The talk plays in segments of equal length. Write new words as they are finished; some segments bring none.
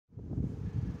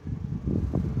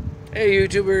Hey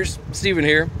YouTubers, Steven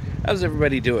here. How's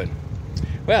everybody doing?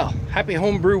 Well, happy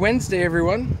Homebrew Wednesday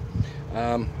everyone.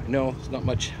 I know there's not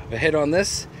much of a hit on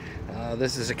this.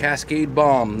 This is a Cascade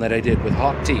bomb that I did with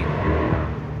hop tea.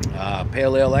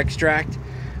 Pale ale extract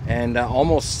and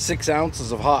almost 6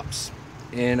 ounces of hops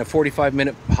in a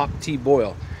 45-minute hop tea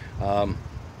boil.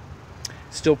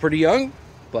 Still pretty young,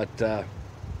 but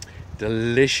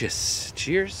delicious.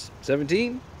 Cheers,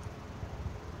 17.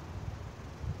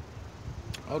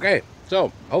 Okay,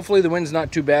 so hopefully the wind's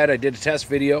not too bad. I did a test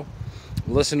video,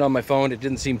 listened on my phone. It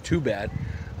didn't seem too bad.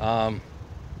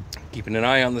 Keeping an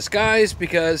eye on the skies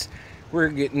because we're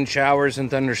getting showers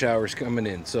and thunder showers coming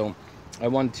in. So I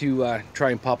wanted to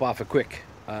try and pop off a quick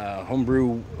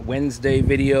Homebrew Wednesday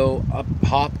video,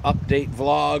 hop update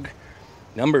vlog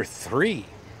number 3.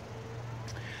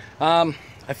 I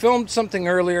filmed something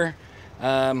earlier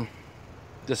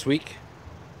this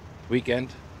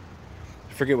weekend.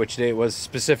 I forget which day it was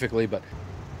specifically, but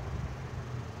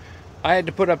I had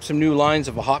to put up some new lines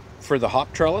of a hop for the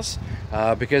hop trellis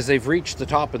because they've reached the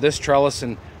top of this trellis,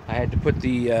 and I had to put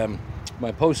the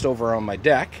my post over on my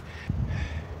deck.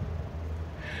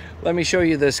 Let me show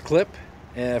you this clip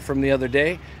from the other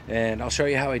day, and I'll show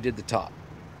you how I did the top.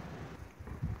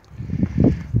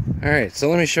 Alright, so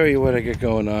let me show you what I got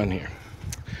going on here.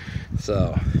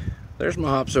 So there's my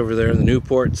hops over there. The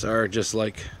Newports are just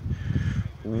like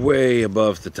way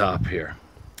above the top here.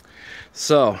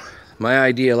 So my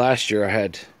idea last year, I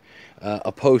had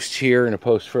a post here and a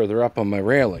post further up on my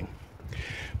railing.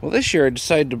 Well, this year I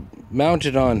decided to mount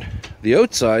it on the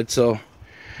outside so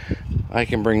I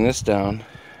can bring this down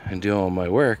and do all my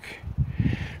work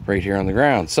right here on the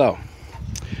ground. So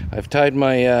I've tied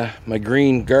my my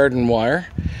green garden wire,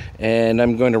 and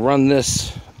I'm going to run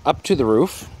this up to the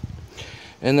roof,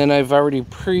 and then I've already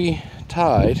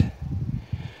pre-tied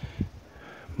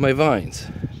my vines.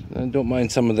 I don't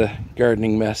mind some of the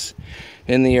gardening mess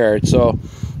in the yard, so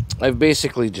I've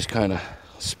basically just kind of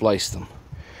spliced them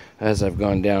as I've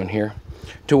gone down here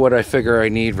to what I figure I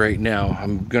need right now.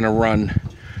 I'm gonna run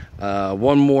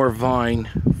one more vine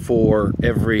for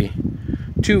every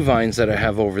 2 vines that I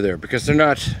have over there, because they're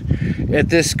not at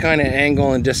this kind of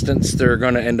angle and distance. They're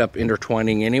gonna end up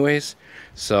intertwining anyways,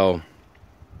 so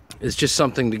it's just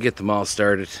something to get them all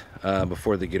started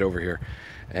before they get over here.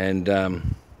 And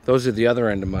those are the other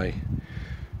end of my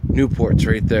Newports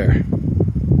right there.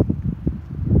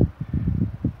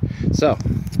 So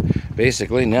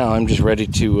basically now I'm just ready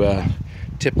to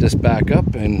tip this back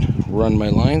up and run my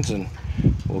lines, and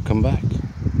we'll come back.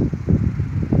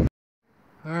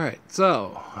 Alright,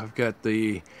 so I've got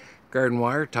the garden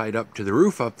wire tied up to the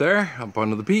roof up there, up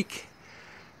onto the peak,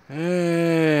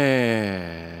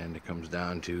 and it comes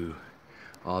down to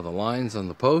all the lines on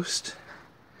the post.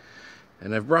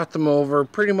 And I've brought them over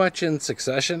pretty much in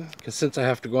succession, because since I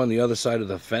have to go on the other side of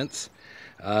the fence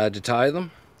to tie them,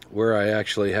 where I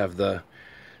actually have the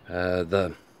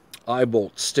eye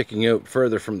bolt sticking out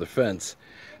further from the fence.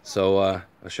 So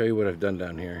I'll show you what I've done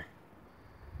down here.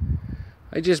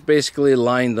 I just basically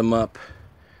lined them up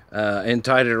and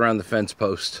tied it around the fence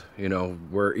post, you know,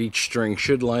 where each string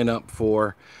should line up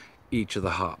for each of the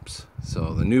hops.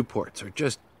 So the Newports are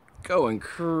just going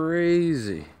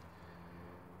crazy.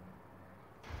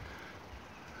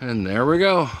 And there we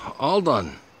go, all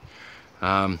done.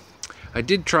 I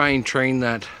did try and train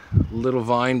that little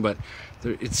vine, but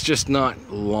it's just not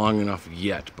long enough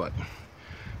yet. But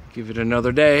give it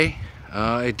another day,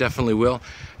 it definitely will.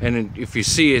 And if you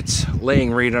see it's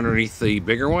laying right underneath the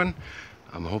bigger one,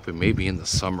 I'm hoping maybe in the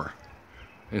summer,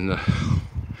 I'm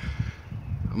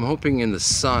hoping in the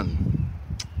sun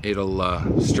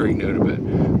it'll straighten out a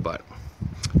bit. But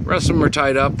the rest of them are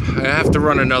tied up. I have to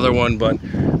run another one, but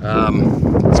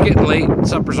it's getting late.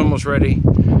 Supper's almost ready,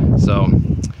 so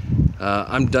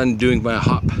I'm done doing my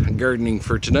hop gardening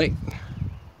for tonight.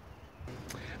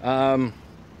 I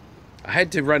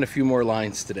had to run a few more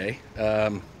lines today.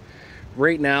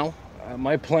 Right now,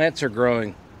 my plants are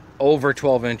growing over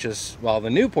 12 inches, while the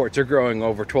Newports are growing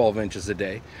over 12 inches a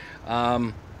day.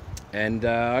 And I'm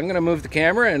going to move the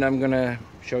camera, and I'm going to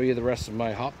show you the rest of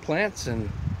my hop plants,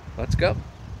 and let's go.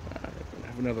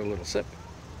 Have another little sip.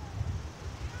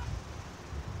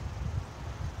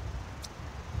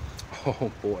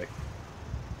 Oh boy.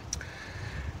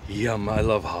 Yum, I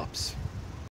love hops.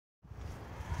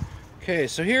 Okay,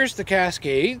 so here's the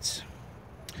Cascades.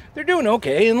 They're doing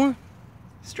okay in the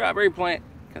strawberry plant.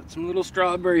 Got some little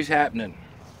strawberries happening.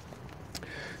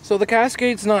 So the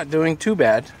Cascade's not doing too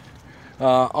bad.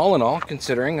 All in all,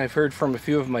 considering I've heard from a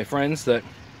few of my friends that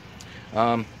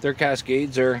their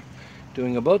Cascades are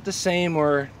doing about the same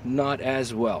or not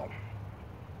as well.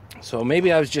 So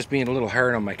maybe I was just being a little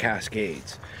hard on my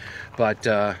Cascades. but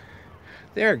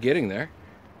they are getting there.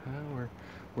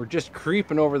 We're just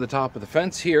creeping over the top of the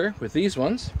fence here with these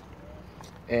ones,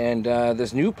 and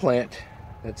this new plant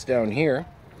that's down here,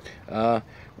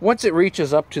 once it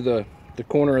reaches up to the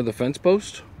corner of the fence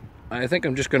post, I think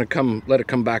I'm just going to let it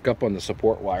come back up on the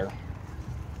support wire.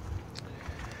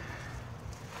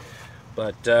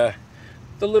 But the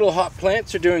little hop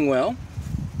plants are doing well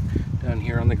down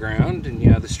here on the ground, and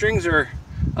yeah, the strings are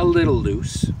a little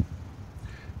loose,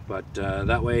 but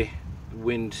that way the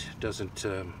wind doesn't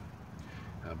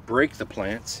break the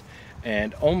plants.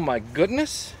 And oh my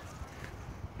goodness,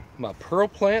 my pearl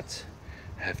plants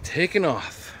have taken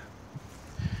off.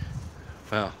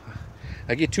 Wow,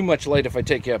 I get too much light if I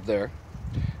take you up there,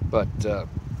 but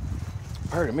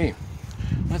pardon me,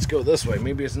 let's go this way,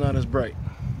 maybe it's not as bright.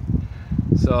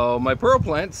 So my pearl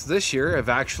plants this year have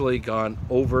actually gone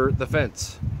over the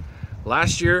fence.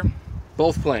 Last year,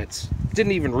 both plants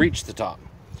didn't even reach the top,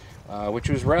 which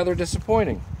was rather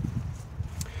disappointing.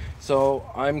 So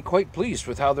I'm quite pleased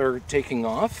with how they're taking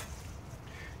off.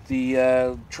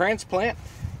 The transplant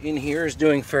in here is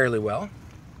doing fairly well.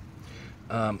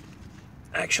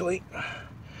 Actually,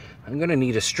 I'm gonna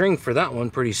need a string for that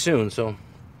one pretty soon, so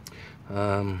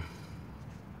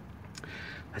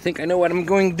I think I know what I'm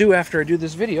going to do after I do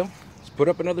this video. Let's put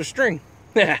up another string.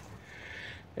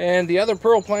 And the other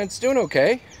pearl plant's doing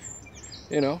okay,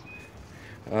 you know.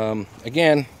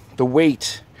 Again, the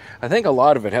weight, I think a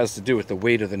lot of it has to do with the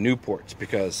weight of the Newports,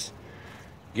 because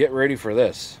get ready for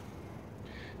this.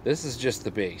 This is just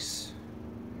the base.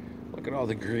 Look at all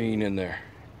the green in there.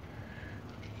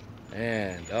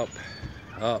 And up,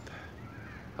 up,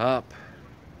 up,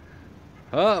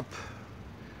 up.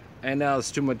 And now it's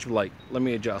too much light. Let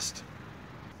me adjust.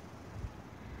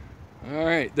 All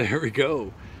right, there we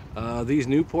go. These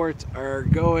Newports are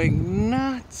going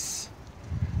nuts.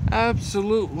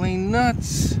 Absolutely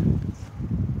nuts.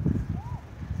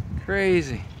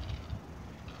 Crazy.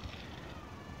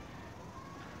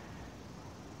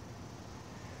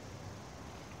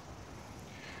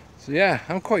 So yeah,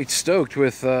 I'm quite stoked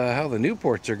with how the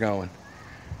Newports are going.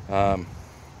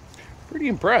 Pretty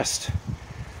impressed.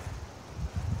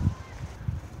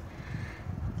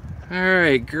 All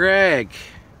right, Greg,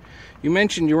 you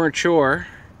mentioned you weren't sure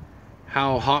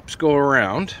how hops go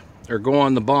around or go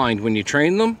on the bind when you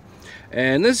train them.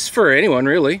 And this is for anyone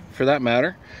really, for that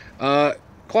matter,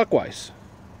 clockwise.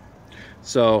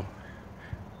 So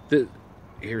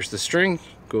here's the string,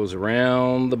 goes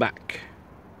around the back.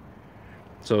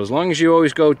 So as long as you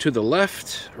always go to the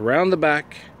left, around the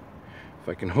back, if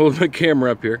I can hold my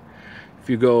camera up here, if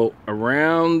you go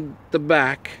around the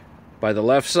back by the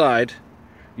left side,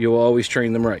 you'll always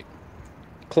train them right,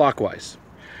 clockwise.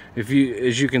 As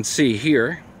you can see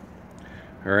here,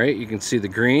 all right, you can see the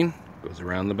green goes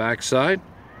around the back side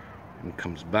and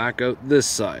comes back out this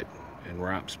side and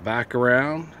wraps back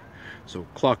around. So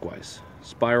clockwise.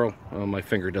 Spiral, oh, my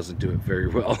finger doesn't do it very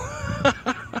well.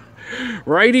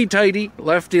 Righty tighty,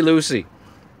 lefty loosey.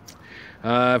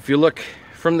 If you look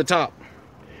from the top,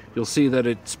 you'll see that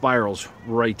it spirals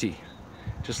righty,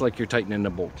 just like you're tightening a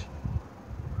bolt.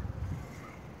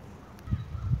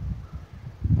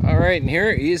 All right, and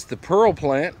here is the pearl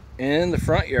plant in the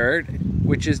front yard,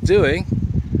 which is doing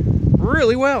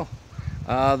really well.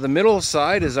 The middle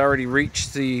side has already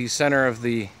reached the center of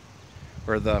the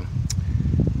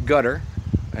gutter,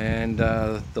 and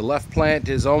the left plant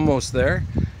is almost there.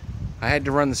 I had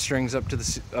to run the strings up to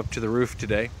the roof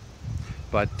today,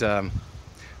 but at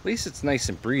least it's nice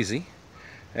and breezy.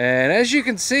 And as you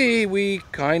can see, we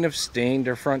kind of stained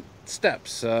our front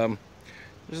steps. There's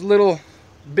little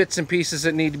bits and pieces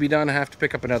that need to be done. I have to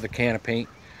pick up another can of paint,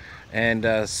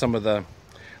 and some of the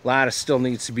lattice still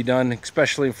needs to be done,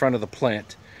 especially in front of the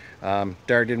plant.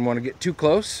 Dar didn't want to get too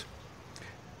close.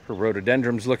 Her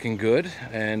rhododendron's looking good,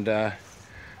 and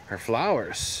her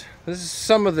flowers. This is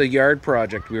some of the yard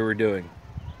project we were doing.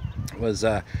 Was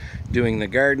doing the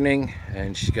gardening,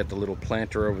 and she's got the little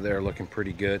planter over there looking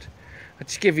pretty good.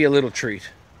 Let's give you a little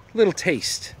treat, a little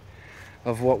taste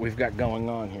of what we've got going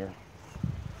on here.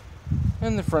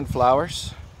 And the front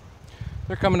flowers,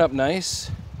 they're coming up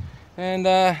nice. And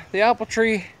the apple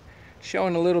tree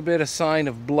showing a little bit of sign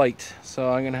of blight,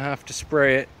 so I'm gonna have to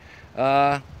spray it.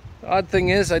 The odd thing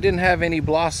is I didn't have any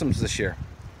blossoms this year,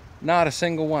 not a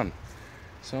single one,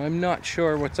 so I'm not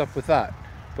sure what's up with that,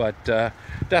 but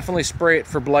definitely spray it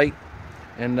for blight,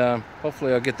 and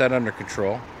hopefully I'll get that under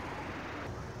control.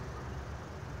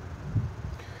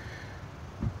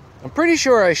 I'm pretty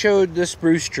sure I showed this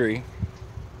spruce tree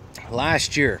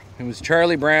last year. It was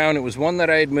Charlie Brown. It was one that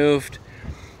I had moved,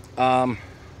 and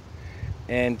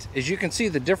as you can see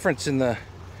the difference in the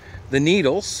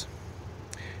needles,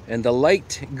 And the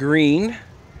light green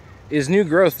is new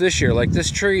growth this year. Like,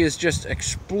 this tree is just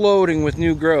exploding with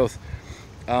new growth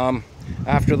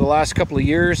after the last couple of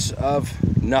years of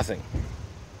nothing.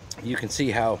 You can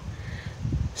see how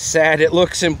sad it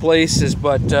looks in places,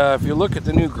 but if you look at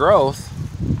the new growth,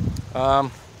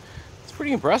 it's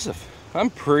pretty impressive. I'm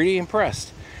pretty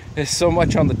impressed. There's so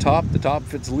much on the top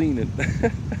fits leaning.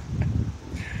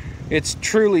 It's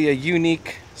truly a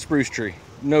unique spruce tree,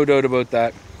 no doubt about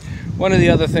that. One of the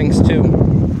other things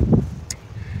too,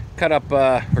 cut up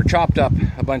or chopped up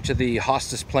a bunch of the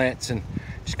hostas plants and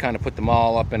just kind of put them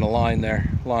all up in a line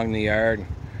there along the yard.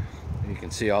 You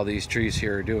can see all these trees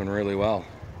here are doing really well.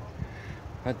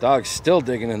 That dog's still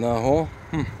digging in the hole.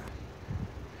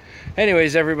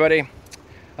 Anyways, everybody,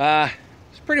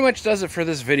 this pretty much does it for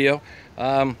this video.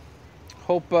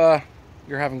 Hope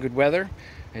you're having good weather.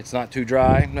 It's not too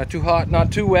dry, not too hot,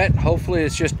 not too wet. Hopefully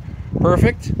it's just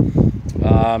perfect.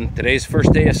 Today's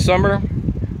first day of summer.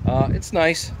 It's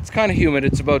nice. It's kind of humid.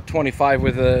 It's about 25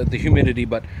 with the humidity,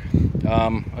 but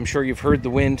I'm sure you've heard the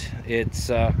wind. It's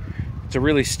a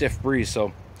really stiff breeze,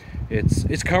 so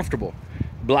it's comfortable.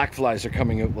 Black flies are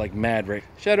coming out like mad, right?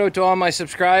 Shout out to all my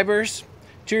subscribers.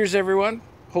 Cheers, everyone.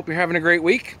 Hope you're having a great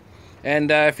week. And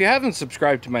if you haven't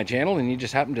subscribed to my channel and you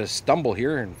just happen to stumble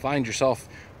here and find yourself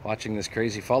watching this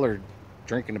crazy feller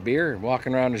drinking a beer and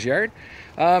walking around his yard,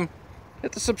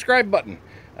 hit the subscribe button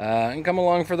and come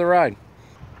along for the ride.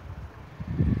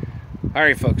 All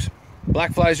right, folks.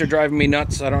 Black flies are driving me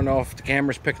nuts. I don't know if the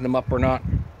camera's picking them up or not,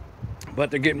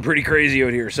 but they're getting pretty crazy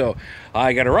out here. So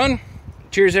I gotta run.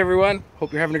 Cheers, everyone.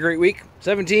 Hope you're having a great week.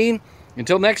 17.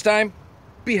 Until next time,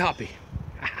 be happy.